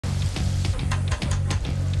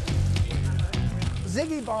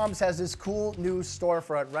Ziggy Bombs has this cool new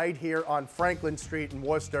storefront right here on Franklin Street in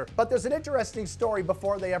Worcester, but there's an interesting story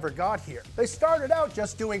before they ever got here. They started out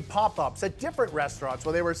just doing pop-ups at different restaurants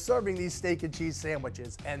where they were serving these steak and cheese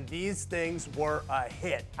sandwiches, and these things were a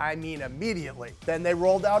hit. I mean, immediately. Then they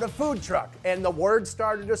rolled out a food truck, and the word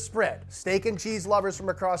started to spread. Steak and cheese lovers from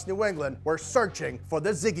across New England were searching for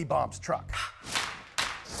the Ziggy Bombs truck.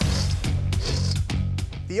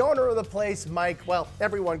 The owner of the place, Mike, well,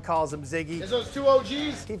 everyone calls him Ziggy. Is those two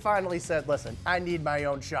OGs? He finally said, listen, I need my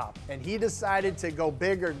own shop. And he decided to go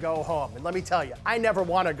big or go home. And let me tell you, I never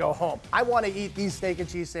want to go home. I want to eat these steak and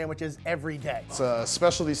cheese sandwiches every day. It's a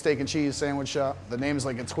specialty steak and cheese sandwich shop. The name is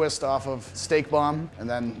like a twist off of Steak Bomb, and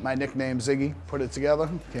then my nickname, Ziggy. Put it together,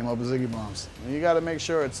 came up with Ziggy Bombs. And you gotta make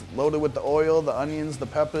sure it's loaded with the oil, the onions, the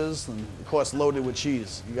peppers, and of course loaded with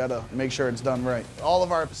cheese. You gotta make sure it's done right. All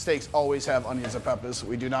of our steaks always have onions and peppers.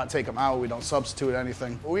 We do not take them out, we don't substitute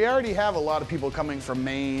anything. We already have a lot of people coming from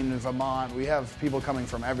Maine and Vermont. We have people coming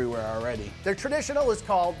from everywhere already. Their traditional is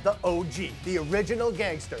called the OG, the original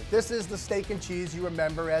gangster. This is the steak and cheese you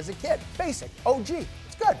remember as a kid. Basic, OG.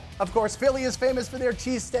 Good. Of course, Philly is famous for their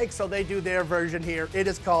cheesesteak, so they do their version here. It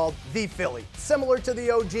is called the Philly. Similar to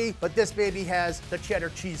the OG, but this baby has the cheddar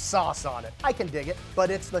cheese sauce on it. I can dig it,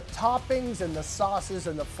 but it's the toppings and the sauces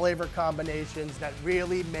and the flavor combinations that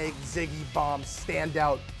really make Ziggy Bombs stand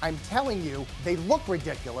out. I'm telling you, they look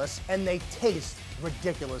ridiculous and they taste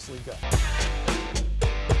ridiculously good.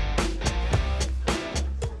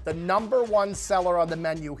 The #1 seller on the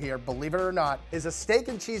menu here, believe it or not, is a steak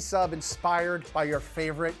and cheese sub inspired by your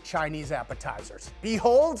favorite Chinese appetizers.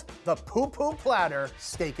 Behold, the Pupu Platter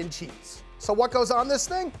steak and cheese. So what goes on this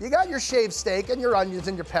thing? You got your shaved steak and your onions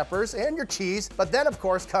and your peppers and your cheese, but then of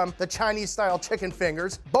course come the Chinese-style chicken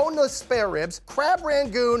fingers, boneless spare ribs, crab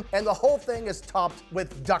Rangoon, and the whole thing is topped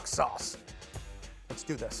with duck sauce. Let's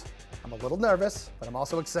do this. I'm a little nervous, but I'm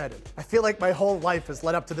also excited. I feel like my whole life has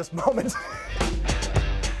led up to this moment.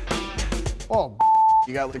 Oh,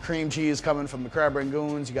 you got the cream cheese coming from the crab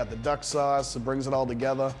rangoons, you got the duck sauce, it brings it all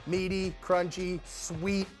together. Meaty, crunchy,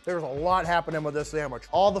 sweet. There's a lot happening with this sandwich.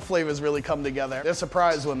 All the flavors really come together. They're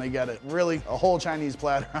surprised when they get it. Really, a whole Chinese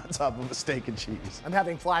platter on top of a steak and cheese. I'm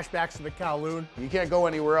having flashbacks to the Kowloon. You can't go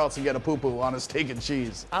anywhere else and get a poo-poo on a steak and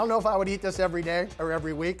cheese. I don't know if I would eat this every day or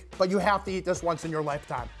every week, but you have to eat this once in your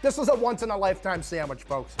lifetime. This is a once-in-a-lifetime sandwich,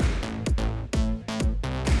 folks.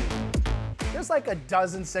 There's like a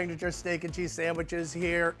dozen signature steak and cheese sandwiches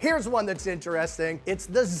here. Here's one that's interesting. It's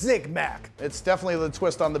the Zig Mac. It's definitely the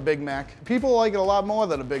twist on the Big Mac. People like it a lot more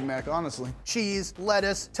than a Big Mac, honestly. Cheese,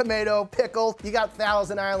 lettuce, tomato, pickle. You got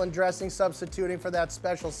Thousand Island dressing substituting for that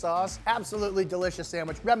special sauce. Absolutely delicious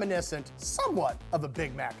sandwich, reminiscent somewhat of a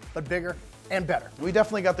Big Mac, but bigger and better. We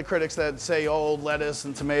definitely got the critics that say, oh, lettuce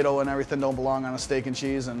and tomato and everything don't belong on a steak and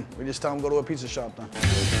cheese, and we just tell them go to a pizza shop then.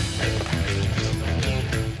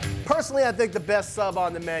 Personally, I think the best sub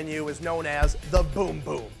on the menu is known as the Boom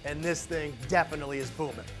Boom, and this thing definitely is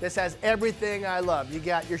booming. This has everything I love. You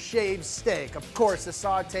got your shaved steak, of course, the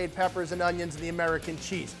sauteed peppers and onions and the American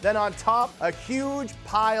cheese. Then on top, a huge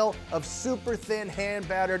pile of super thin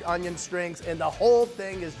hand-battered onion strings, and the whole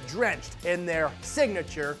thing is drenched in their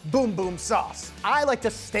signature Boom Boom sauce. I like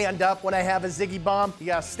to stand up when I have a Ziggy Bomb. You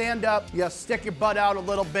gotta stand up, you gotta stick your butt out a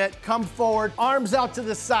little bit, come forward, arms out to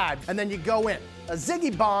the side, and then you go in. A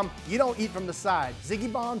Ziggy Bomb, you don't eat from the side.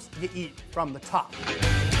 Ziggy Bombs, you eat from the top.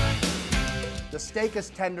 The steak is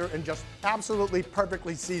tender and just absolutely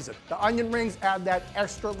perfectly seasoned. The onion rings add that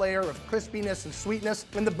extra layer of crispiness and sweetness.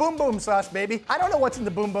 And the Boom Boom sauce, baby. I don't know what's in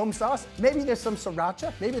the Boom Boom sauce. Maybe there's some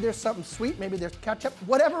sriracha, maybe there's something sweet, maybe there's ketchup.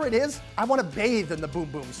 Whatever it is, I want to bathe in the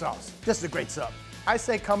Boom Boom sauce. This is a great sub. I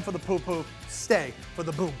say come for the poo-poo, stay for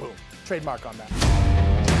the Boom Boom. Trademark on that.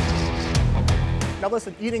 Now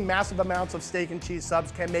listen, eating massive amounts of steak and cheese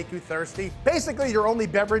subs can make you thirsty. Basically, your only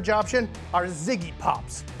beverage option are Ziggy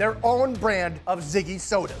Pops, their own brand of Ziggy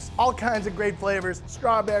sodas. All kinds of great flavors,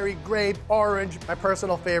 strawberry, grape, orange, my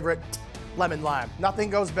personal favorite, lemon lime.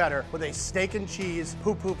 Nothing goes better with a steak and cheese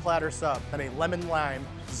Pupu Platter sub than a lemon lime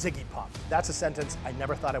Ziggy Pop. That's a sentence I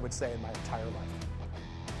never thought I would say in my entire life.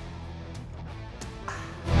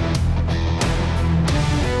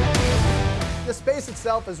 The space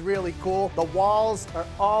itself is really cool. The walls are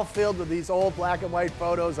all filled with these old black and white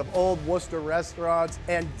photos of old Worcester restaurants,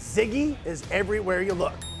 and Ziggy is everywhere you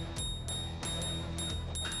look.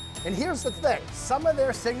 And here's the thing, some of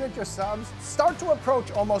their signature subs start to approach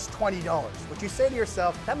almost $20, which you say to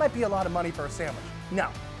yourself, that might be a lot of money for a sandwich. No.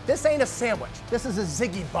 This ain't a sandwich. This is a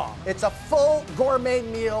Ziggy Bomb. It's a full gourmet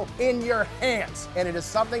meal in your hands. And it is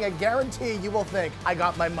something I guarantee you will think, I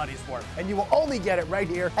got my money's worth. And you will only get it right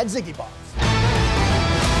here at Ziggy Bombs.